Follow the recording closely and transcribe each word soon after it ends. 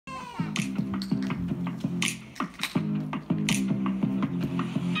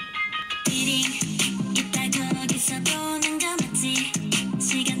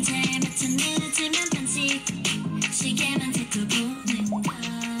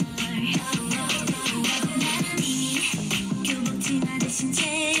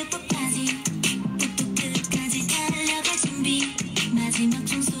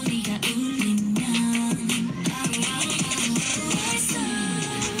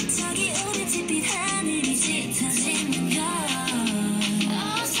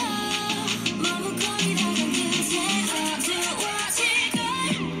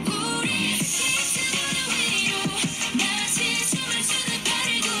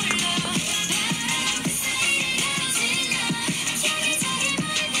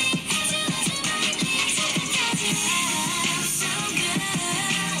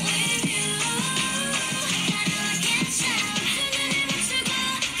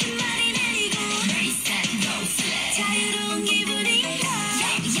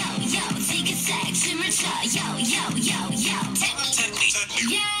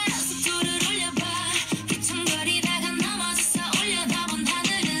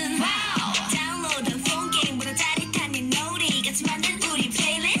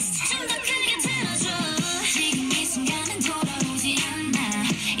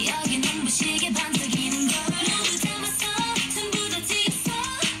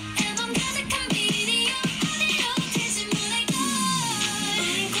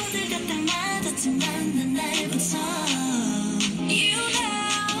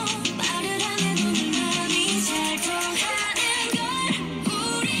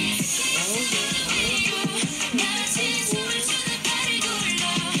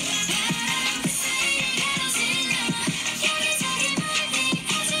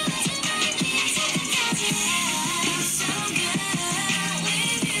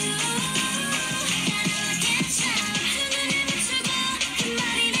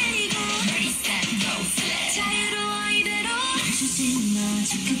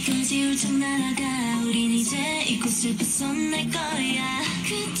넌 내 거야.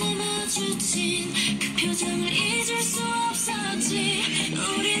 그때 마주친 그 표정을 잊을 수 없었지.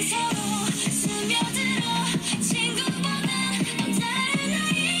 우린 서로 스며들어 친구보다 더 다른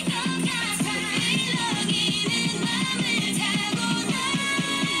아이인 것 같아. 일렁이는 맘을 타고나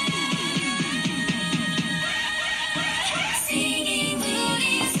Singing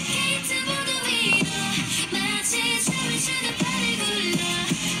우린 스케이트보드 위로 마치 춤을 추듯 발을 굴러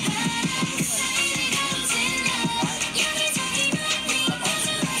바람 그 사이를 가로질러 여기저기 많이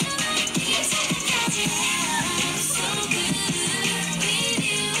가져와서 이 시간까지 I'm so good with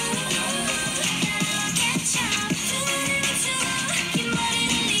you. 나와 catch up 두 눈을 맞추어 긴 머리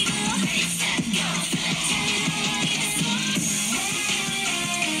날리고 Let's go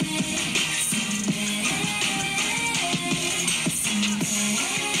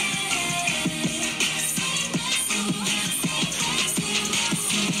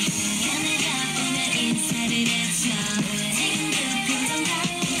카메라 보면 인사를 해줘. 지금 그 표정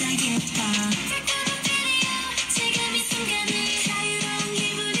하루가 예뻐. 색다른 필이야 지금 이 순간은 자유로운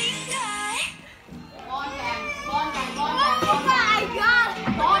기분인걸.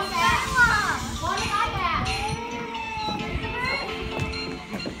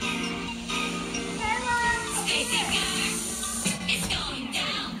 It's going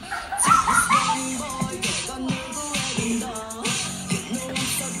down.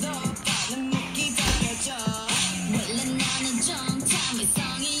 원래 나는 좀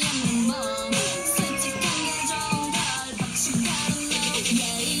참을성이 없는 몸. 솔직한 감정 덜 박식하는 너.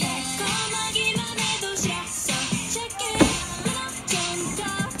 달콤하기만 해도 샷서 작게 좀 더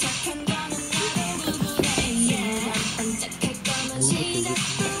착한 거는 나도 구분해. 반짝할 거면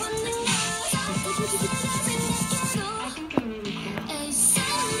시작도 없는 걸 생각해도 에이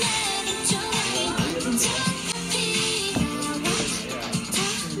설레는 조각이 어차피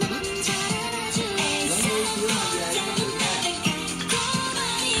너만 잘 알아줘. 에이 사랑보다는 나를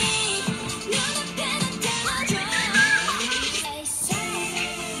달콤하니 눈앞에 나타나줘. 에이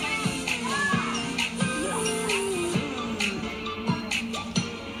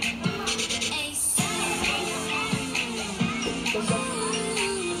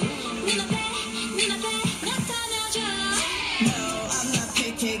눈앞에 나타나줘. No, I'm not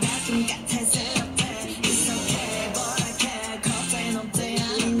picky. 가슴 까탈스럽대. It's okay, but I can't. 겁이 넘지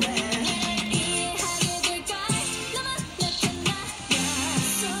않네. 이해하게 될걸. 너만 나타나.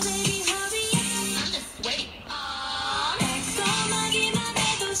 So baby, hurry up. I'm just waiting on. 달콤하기만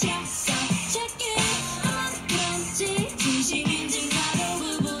해도 샷서 작게 그런지 진심인지 나도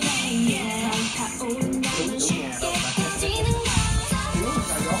구분해. 타오른다면 쉽게 꺼지는 걸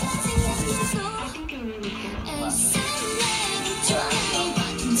생각해도 에이 설레는 조각이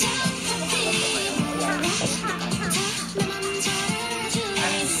어차피 너만 잘 알아줘.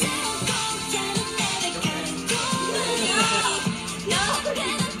 에이 사랑보다는 나를 달콤하니 눈앞에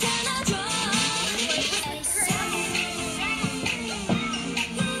나타나줘. 에이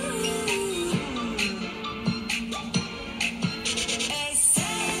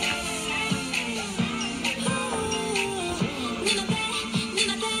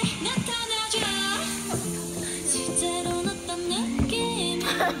눈앞에 나타나줘. 실제로는 어떤 느낌?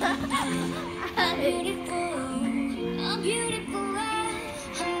 I'm beautiful, I'm beautiful.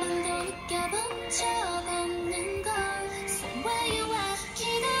 한 번도 느껴본 적 없는 걸. So where you are,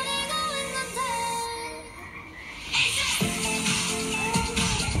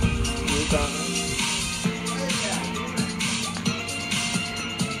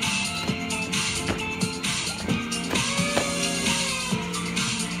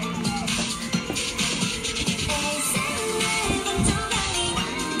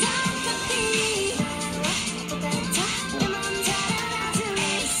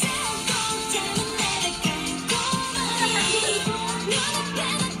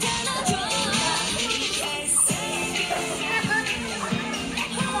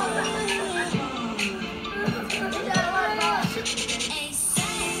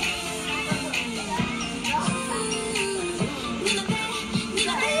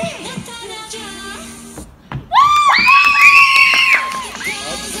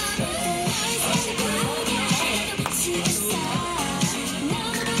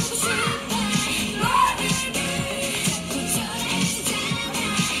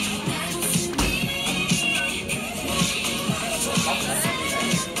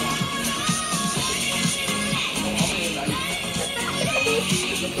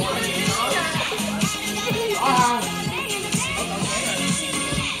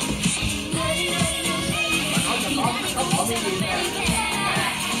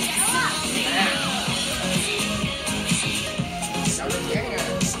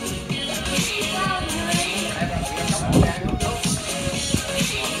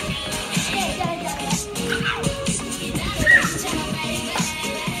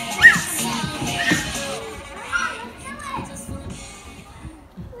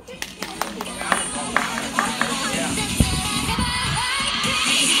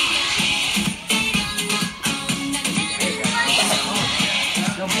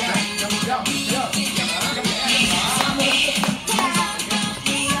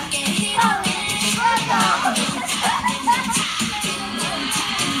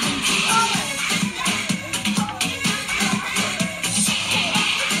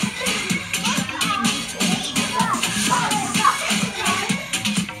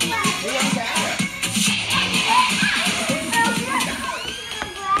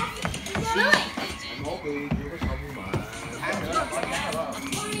 Mốt đi chưa có xong mà tháng nữa là có giá rồi đó.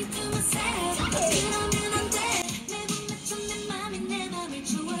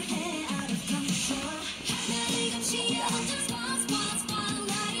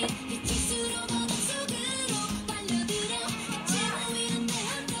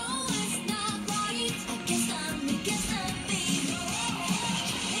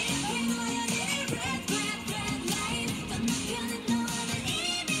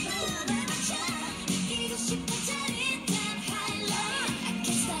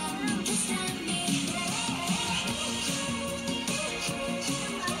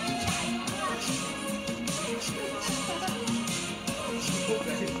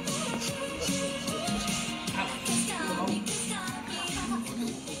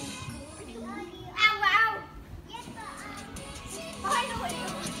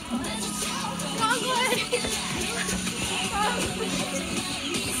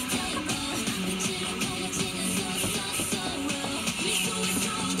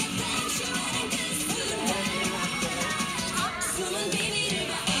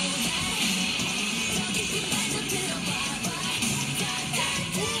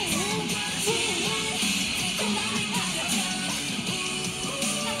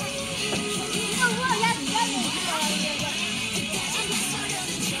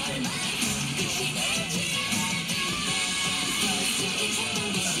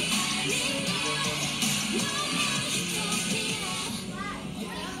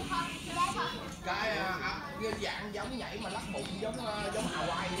 Cái dạng giống nhảy mà lắc bụng giống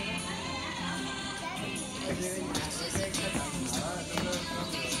Hawaii vậy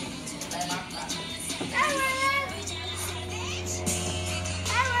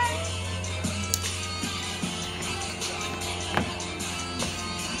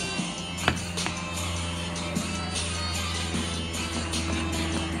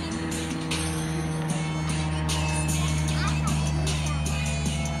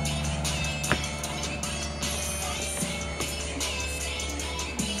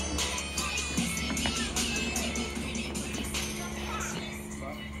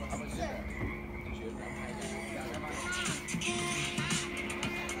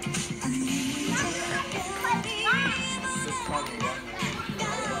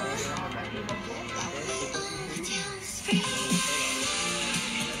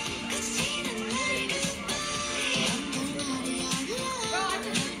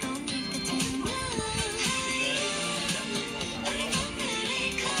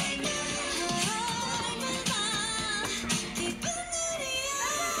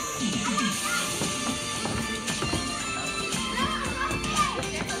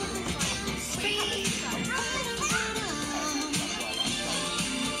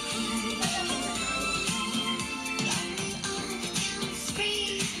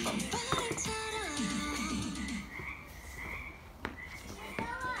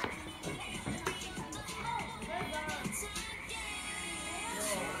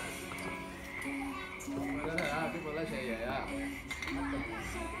đó.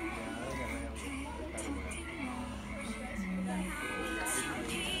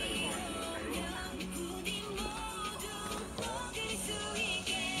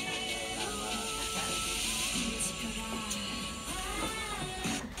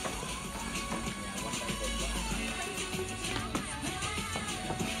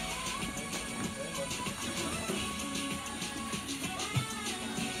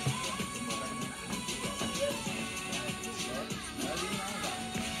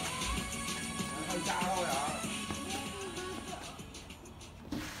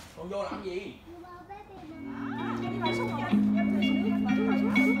 Con vô làm gì?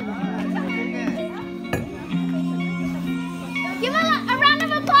 Give a round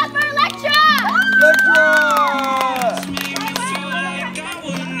of applause for Electra!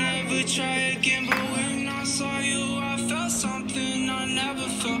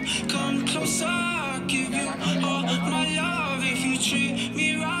 Come closer, I'll give you all my love. If you treat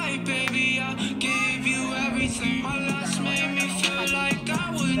me right, baby, I'll give you everything. My last made me feel like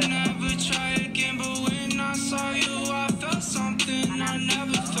I would never try again, but when I saw you, I felt something I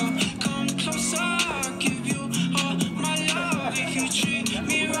never felt. Come closer, I'll give you all my love. If you treat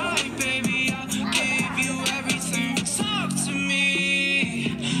me right, baby, I'll give you everything. Talk to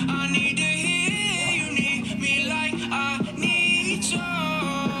me, I need to hear you need me like I need you.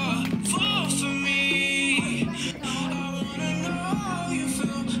 Fall for me, I wanna know how you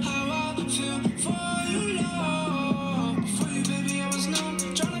feel, how I feel for you, love. For you, baby, I was numb,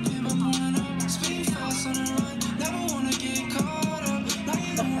 tryna pay my mind up. Speed fast on the run, never wanna get caught up. Now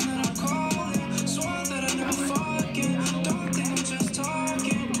you're the one that I'm calling, swore that I never forget. Don't think I'm just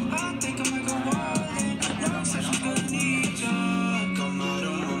talking, I think I'm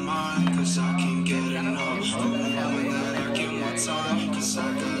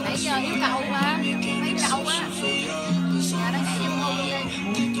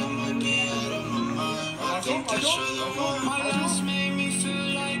My last made me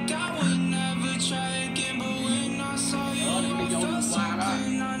feel like I would never try again, but when I saw you, I felt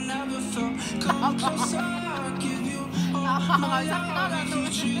something I never felt. Come closer, I'll give you all my love. If you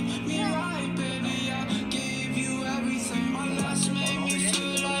treat me right, baby, I'll give you everything. My last made me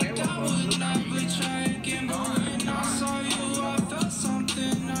feel like I would never try again, but when I saw you, I felt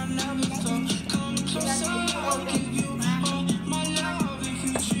something I never felt. Come closer, I'll give you all my love. If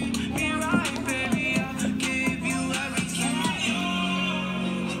you treat me right, baby, I'll give you everything.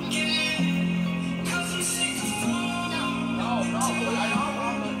 Yeah, 'cause I'm sick of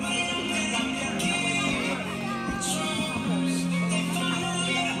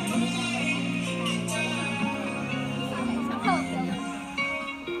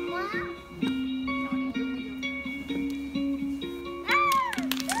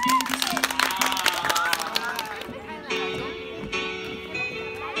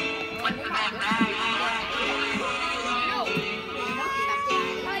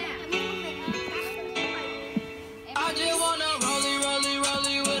I just wanna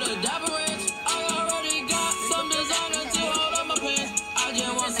rollie with a dapper ranch. I already got some designer to hold up my pants. I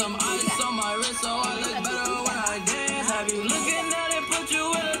just want some ice on my wrist so I look better when I dance. Have you looking at it, put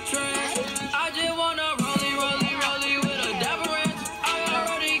you in a trance? I just wanna rollie with a dapper ranch. I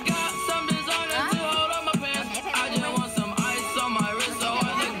already got some designer to hold up my pants. I just want some ice on my wrist so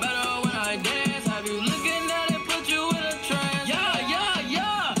I look better when I dance. Have you looking at it, put you in a trance?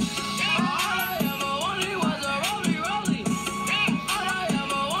 Yeah. All I ever wanted was a rollie. All I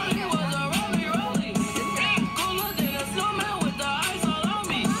ever wanted was a rollie. Cooler than a snowman with the ice all on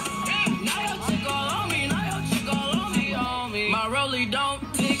me. Now your chick all on me, on me. My rollie don't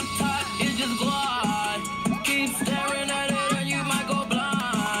tick tock, it just glide. Keep staring at it and you might go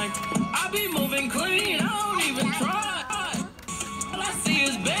blind. I be moving clean, I don't even try. All I see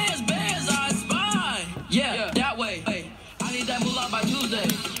is bands, I spy. Yeah, that way. I need that moolah by Tuesday.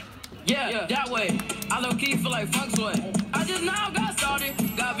 Yeah, that way. I low key feel like 5WISHES. I just now got started.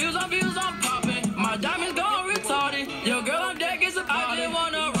 Got views on popping. My diamonds gone retarded. Your girl on deck is a party. I just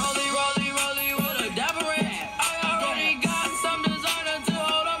wanna rollie with a dapper ranch. I already got some designer to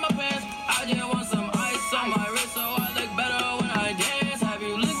hold up my pants. I just want some ice on my wrist so I look better when I dance. Have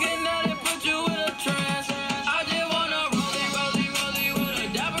you looking at it, put you in a trance? I just wanna rollie with a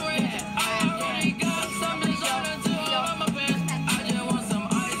dapper ranch. I already got some designer to hold up my pants. I just want some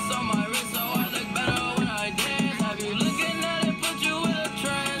ice on my wrist so I look better when I dance. Have you looking at it, put you in a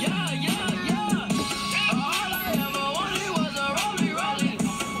trance? Yeah. All I ever wanted was a rollie.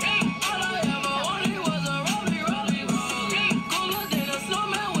 All I ever wanted was a rollie. Cooler than a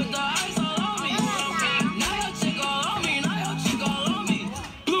snowman with the ice all on me. Now your chick all on me.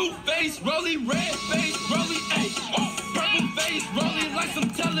 Blue face rollie, red face rollie, ayy. Purple face rollie like some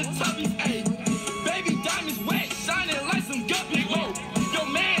Teletubbies, ayy. Baby diamonds wet, shining like some guppies. Whoa, your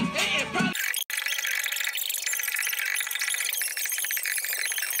man ain't probably.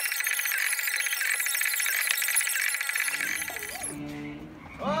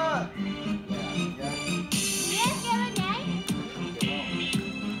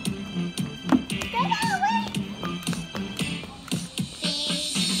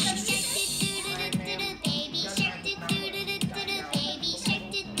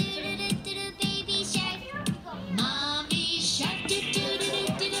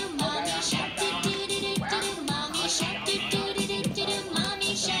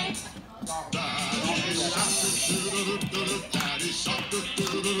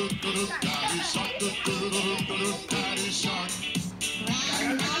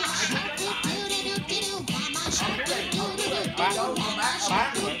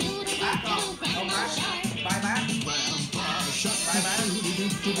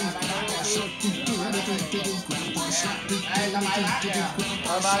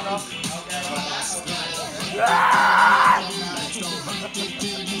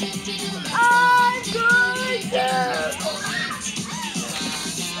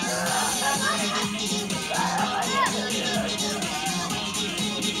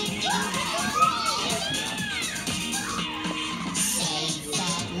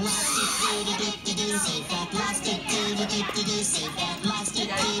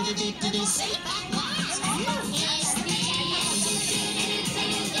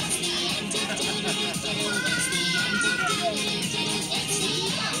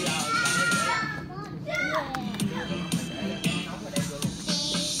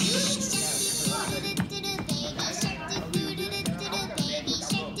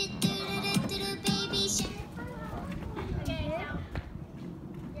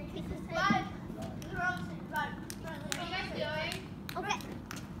 Okay.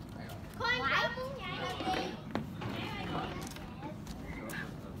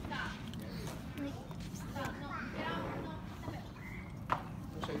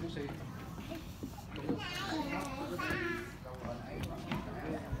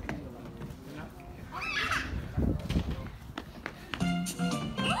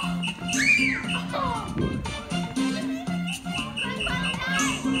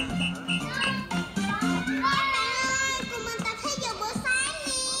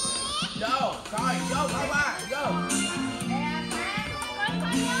 Đâu, đâu ba, vô. Nè, má, con vô.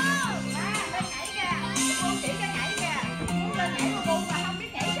 Má, lên nhảy kìa. Cô chỉ cho nhảy kìa. Cô lên nhảy mà cô mà không biết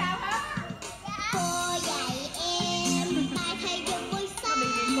nhảy sao hết. Cô dạy em bài thể dục buổi sáng.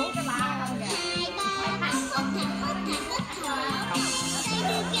 Cô cái ba không kìa. 2, 3, hít thở, hít thở. Tay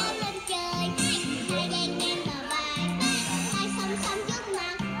đưa cao lên trời, hai đàn em vào vai, tay song song trước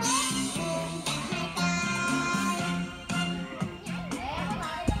mặt, buông cả hai tay. Nè, có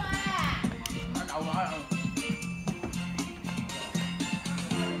mời đó ba. Bắt đầu rồi.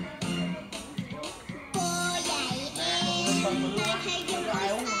 Cô dạy em bài thể dục buổi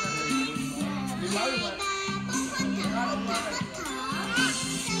sáng. 1, 2, 3, 4 hít thở.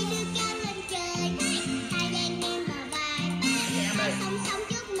 Tay đưa cao lên trời, hai đàn em vào vai, tay song song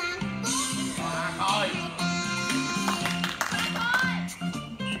trước mặt, Thôi.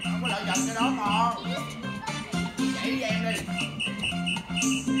 Không có lợi dụng cái đó con. Chạy với em đi.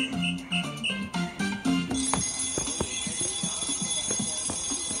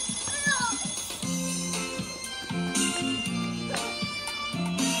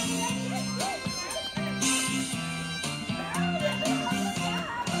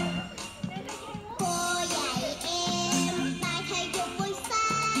 cô dạy em bài thể dục buổi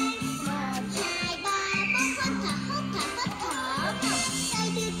sáng. 1, 2, 3, 4 hít thở. Tay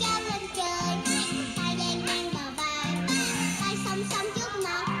đưa cao lên trời, hai đàn em vào vai, tay song song trước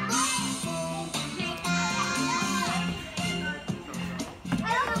mặt, buông cả hai tay.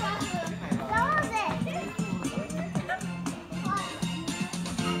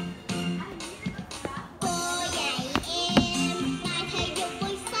 Cô dạy em bài thể dục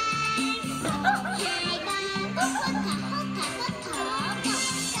buổi sáng. 1, 2, 3, 4 hít thở.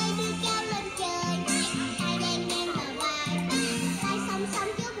 Tay đưa cao lên trời, hai đàn em vào vai, tay song song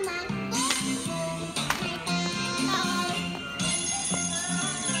trước mặt, buông cả hai tay.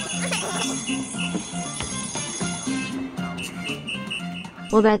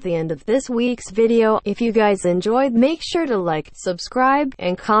 Well, that's the end of this week's video. If you guys enjoyed, make sure to like, subscribe,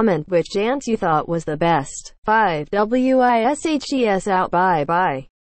 and comment which dance you thought was the best. 5WISHES out. Bye bye.